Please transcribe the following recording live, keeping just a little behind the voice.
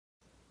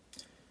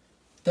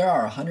There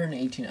are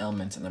 118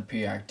 elements in the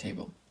periodic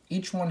table,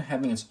 each one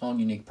having its own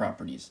unique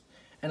properties,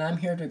 and I'm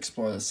here to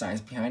explore the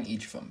science behind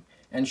each of them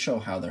and show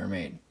how they're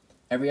made.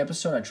 Every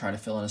episode I try to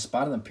fill in a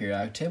spot on the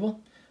periodic table.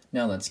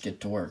 Now let's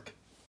get to work.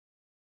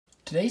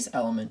 Today's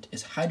element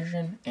is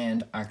hydrogen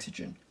and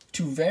oxygen,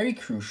 two very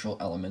crucial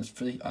elements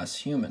for us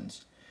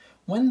humans.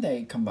 When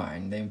they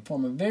combine, they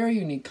form a very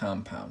unique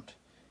compound,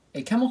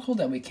 a chemical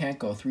that we can't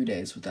go 3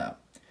 days without.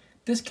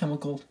 This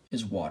chemical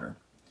is water,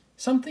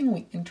 something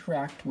we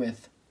interact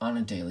with on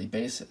a daily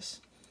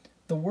basis.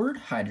 The word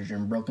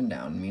hydrogen broken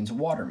down means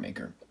water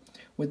maker,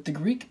 with the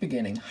Greek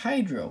beginning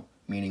hydro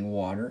meaning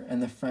water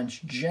and the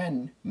French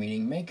gen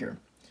meaning maker.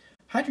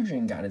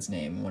 Hydrogen got its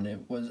name when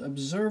it was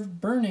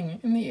observed burning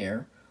in the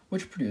air,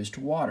 which produced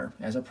water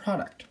as a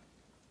product.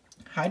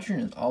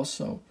 Hydrogen is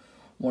also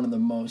one of the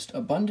most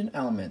abundant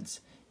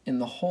elements in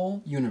the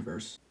whole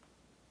universe.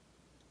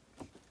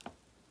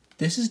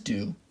 This is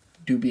due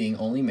to being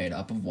only made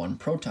up of one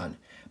proton,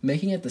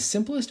 making it the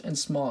simplest and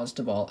smallest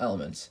of all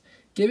elements,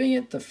 giving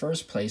it the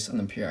first place on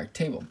the periodic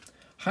table.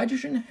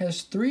 Hydrogen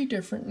has 3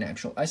 different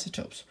natural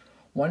isotopes,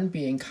 one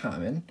being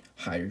common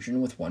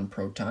hydrogen with 1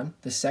 proton,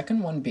 the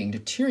second one being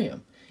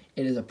deuterium.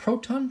 It is a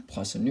proton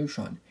plus a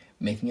neutron,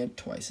 making it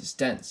twice as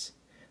dense.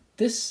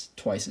 This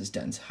twice as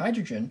dense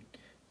hydrogen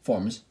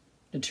forms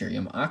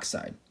deuterium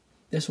oxide.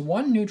 This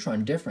 1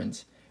 neutron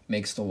difference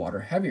makes the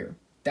water heavier.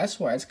 That's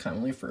why it's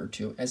commonly referred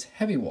to as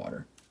heavy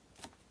water.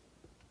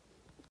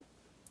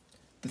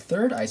 The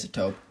third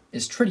isotope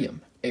is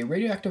tritium, a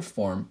radioactive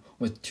form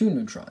with 2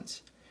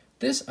 neutrons.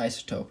 This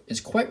isotope is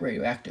quite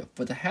radioactive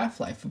with a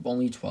half-life of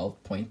only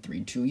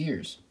 12.32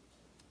 years.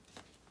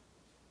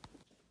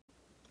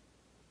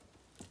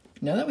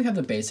 Now that we have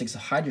the basics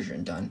of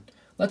hydrogen done,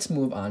 let's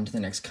move on to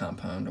the next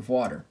compound of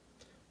water,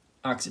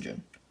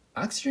 oxygen.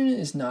 Oxygen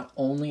is not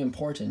only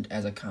important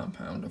as a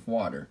compound of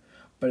water,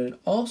 but it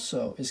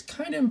also is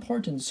kind of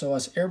important so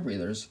us air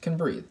breathers can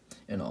breathe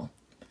and all.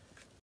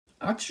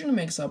 Oxygen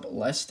makes up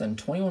less than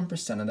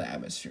 21% of the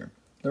atmosphere,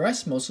 the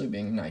rest mostly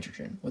being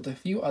nitrogen, with a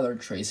few other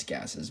trace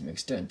gases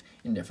mixed in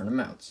different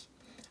amounts.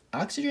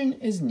 Oxygen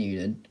is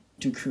needed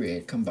to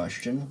create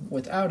combustion.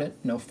 Without it,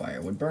 no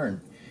fire would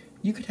burn.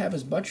 You could have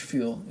as much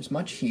fuel, as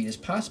much heat as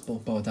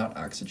possible, but without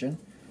oxygen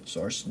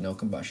source, no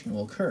combustion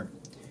will occur.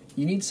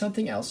 You need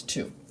something else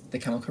too, the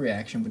chemical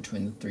reaction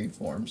between the 3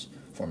 forms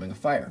forming a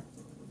fire.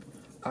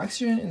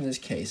 Oxygen in this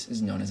case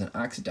is known as an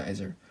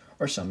oxidizer,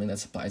 or something that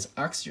supplies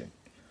oxygen.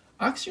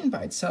 Oxygen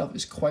by itself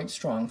is quite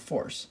strong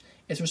force.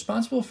 It's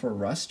responsible for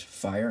rust,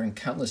 fire, and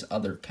countless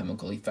other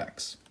chemical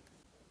effects.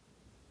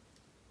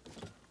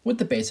 With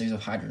the basics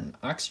of hydrogen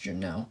and oxygen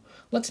now,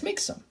 let's make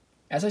some.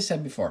 As I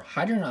said before,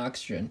 hydrogen and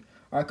oxygen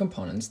are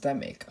components that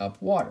make up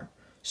water.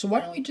 So why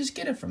don't we just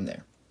get it from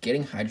there?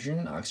 Getting hydrogen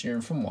and oxygen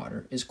from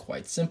water is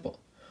quite simple.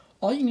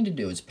 All you need to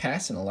do is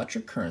pass an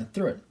electric current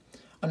through it.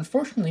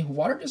 Unfortunately,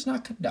 water does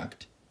not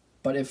conduct,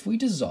 but if we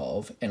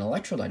dissolve an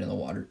electrolyte in the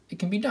water, it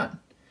can be done.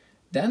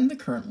 Then the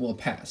current will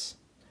pass.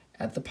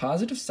 At the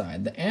positive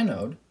side, the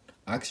anode,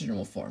 oxygen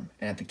will form,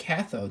 and at the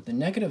cathode, the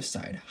negative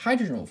side,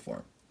 hydrogen will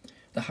form.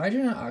 The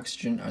hydrogen and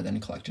oxygen are then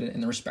collected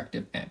in the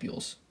respective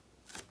ampules.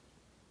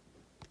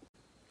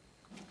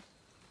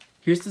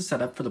 Here's the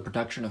setup for the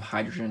production of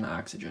hydrogen and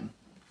oxygen.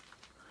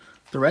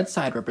 The red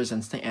side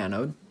represents the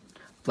anode,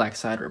 the black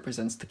side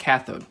represents the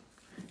cathode.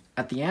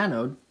 At the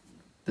anode,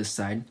 this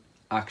side,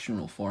 oxygen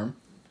will form,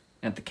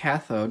 and at the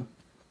cathode,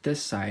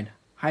 this side,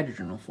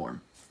 hydrogen will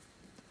form.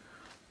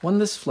 When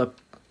this flip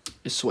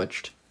is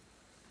switched,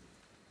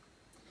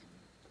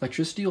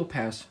 electricity will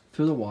pass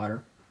through the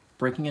water,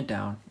 breaking it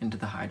down into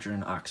the hydrogen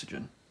and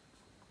oxygen.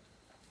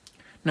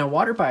 Now,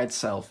 water by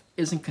itself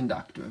isn't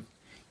conductive.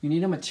 You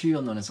need a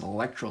material known as an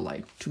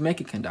electrolyte to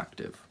make it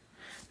conductive.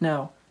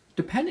 Now,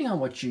 depending on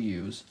what you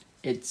use,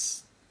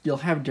 you'll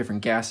have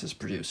different gases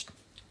produced.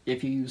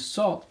 If you use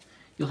salt,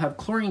 you'll have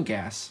chlorine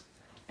gas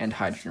and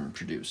hydrogen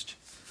produced,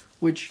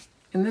 which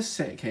in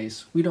this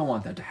case, we don't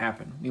want that to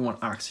happen. We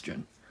want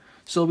oxygen.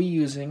 So we'll be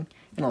using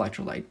an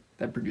electrolyte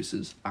that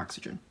produces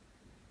oxygen.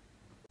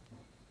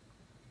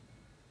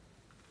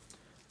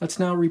 Let's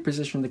now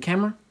reposition the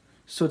camera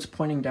so it's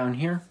pointing down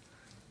here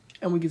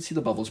and we can see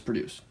the bubbles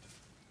produced.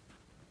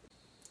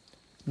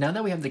 Now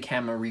that we have the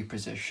camera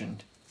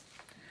repositioned,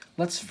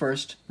 let's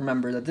first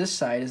remember that this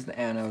side is the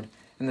anode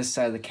and this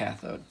side the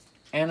cathode.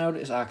 Anode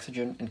is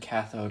oxygen and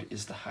cathode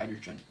is the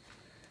hydrogen.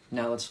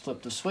 Now let's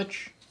flip the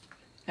switch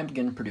and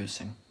begin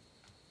producing.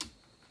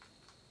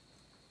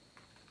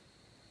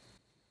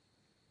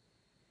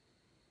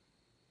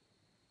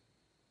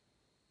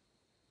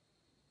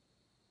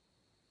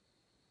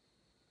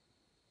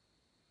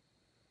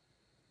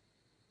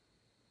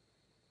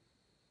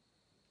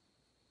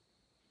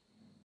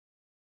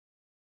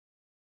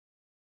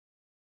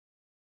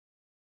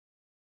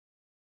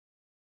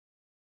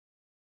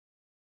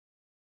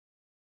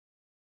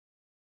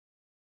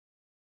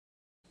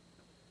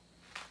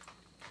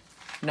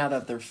 Now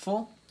that they're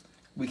full,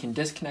 we can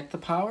disconnect the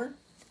power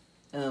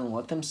and then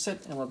let them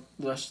sit and let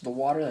the rest of the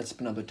water that's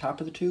been on the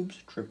top of the tubes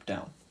drip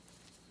down.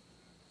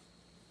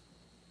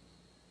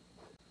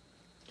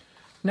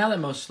 Now that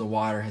most of the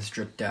water has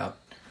dripped out,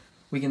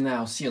 we can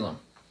now seal them.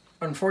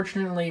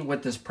 Unfortunately,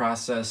 with this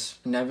process,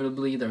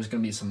 inevitably there's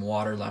going to be some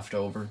water left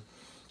over.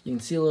 You can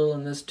see a little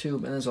in this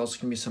tube, and there's also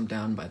going to be some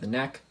down by the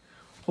neck.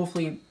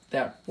 Hopefully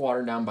that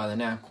water down by the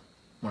neck,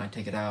 when I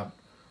take it out,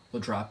 will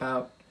drop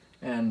out,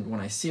 and when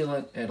I seal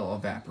it, it'll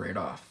evaporate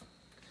off.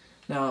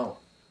 Now,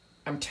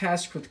 I'm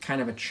tasked with kind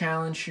of a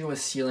challenge here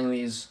with sealing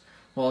these,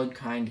 while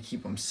trying to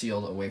keep them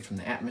sealed away from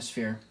the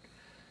atmosphere.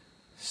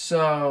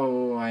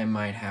 So I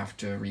might have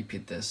to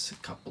repeat this a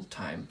couple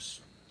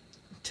times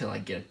until I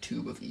get a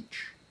tube of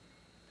each.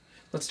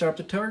 Let's start up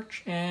the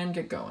torch and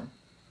get going.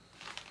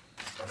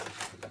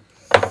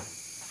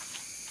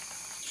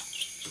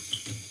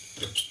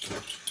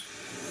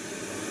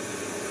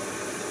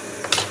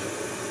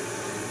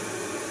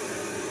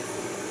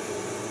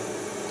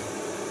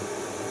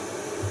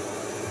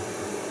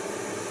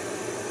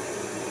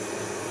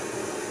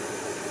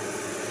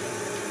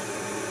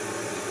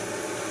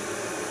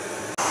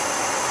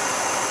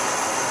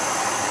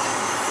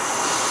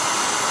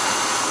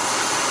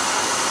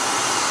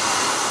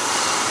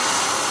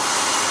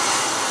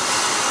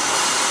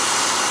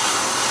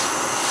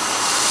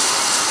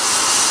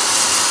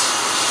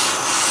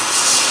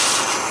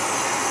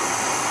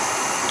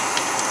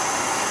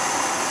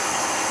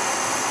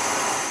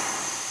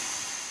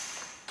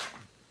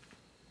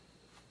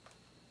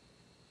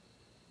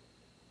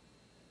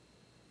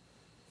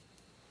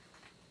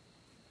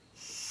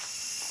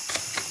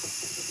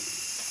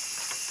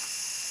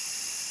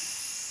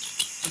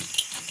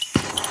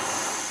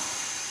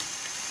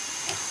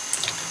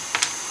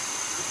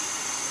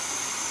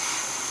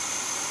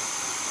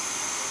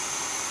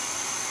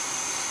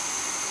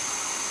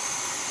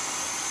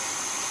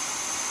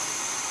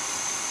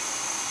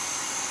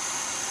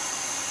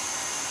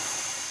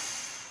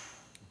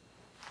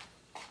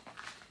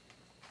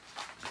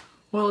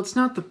 Well, it's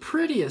not the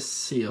prettiest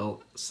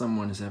seal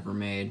someone has ever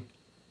made,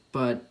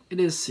 but it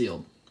is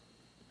sealed.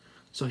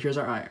 So here's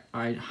our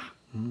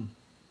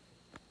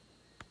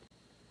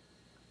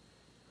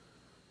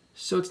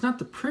So it's not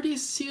the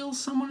prettiest seal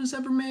someone has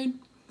ever made,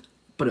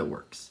 but it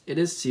works. It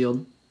is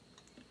sealed,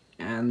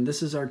 and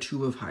this is our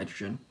tube of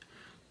hydrogen.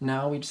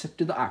 Now we just have to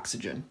do the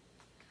oxygen.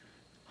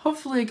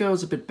 Hopefully it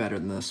goes a bit better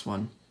than this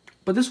one,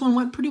 but this one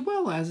went pretty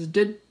well as it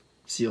did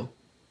seal.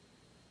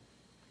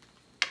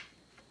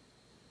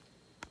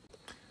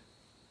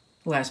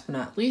 Last but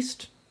not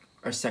least,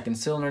 our second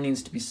cylinder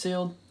needs to be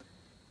sealed.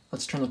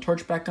 Let's turn the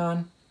torch back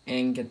on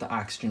and get the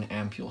oxygen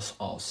ampules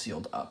all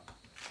sealed up.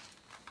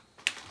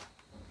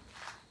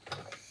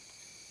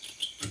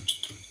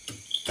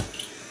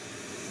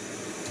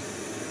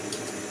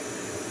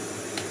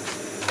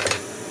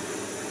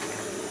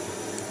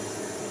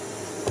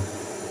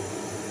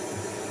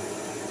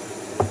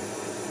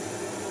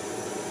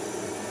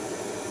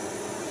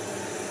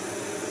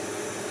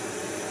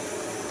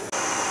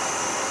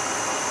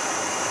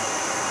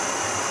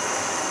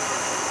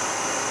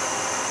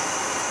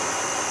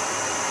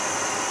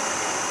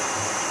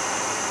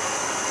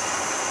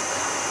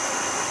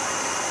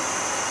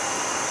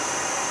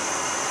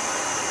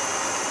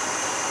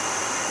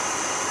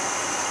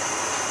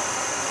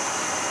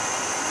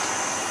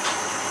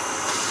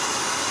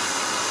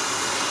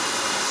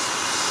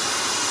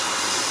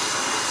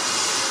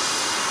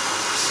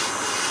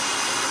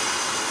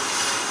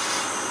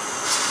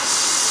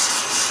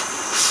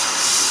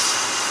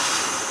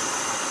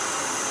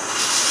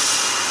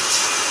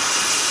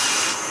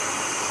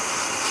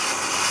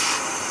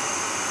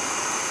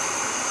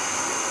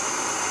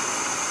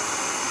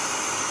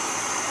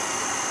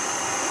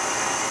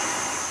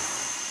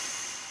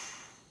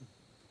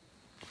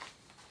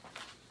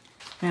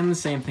 And the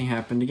same thing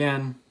happened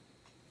again.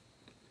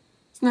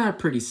 It's not a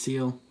pretty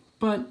seal,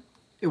 but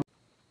it...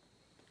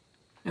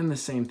 And the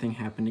same thing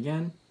happened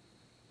again.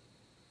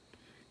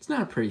 It's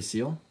not a pretty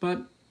seal,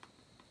 but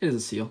it is a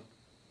seal.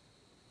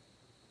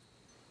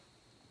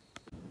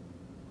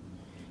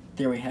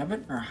 There we have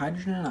it, our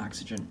hydrogen and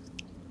oxygen.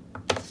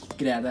 We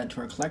could add that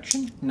to our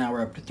collection. Now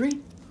we're up to 3.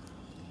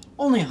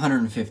 Only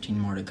 115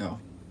 more to go.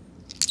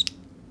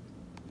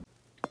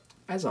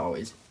 As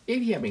always,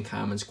 if you have any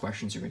comments,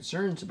 questions, or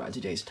concerns about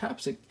today's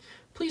topic,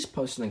 please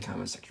post in the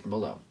comments section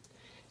below.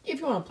 If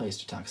you want a place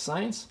to talk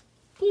science,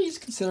 please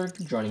consider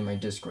joining my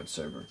Discord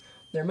server.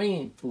 There are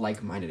many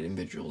like-minded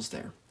individuals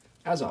there.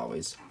 As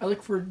always, I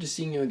look forward to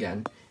seeing you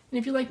again, and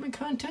if you like my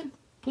content,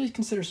 please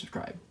consider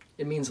subscribe.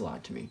 It means a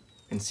lot to me,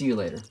 and see you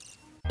later.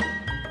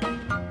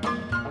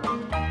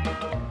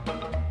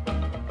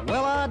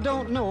 Well, I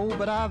don't know,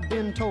 but I've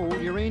been told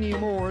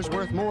uranium ore's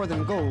worth more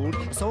than gold.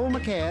 I sold my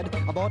cad,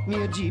 I bought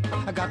me a Jeep,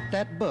 I got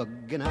that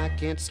bug and I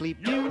can't sleep.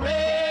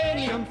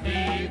 Uranium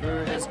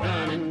fever has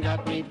gone and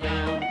got me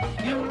down.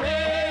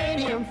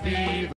 Uranium fever.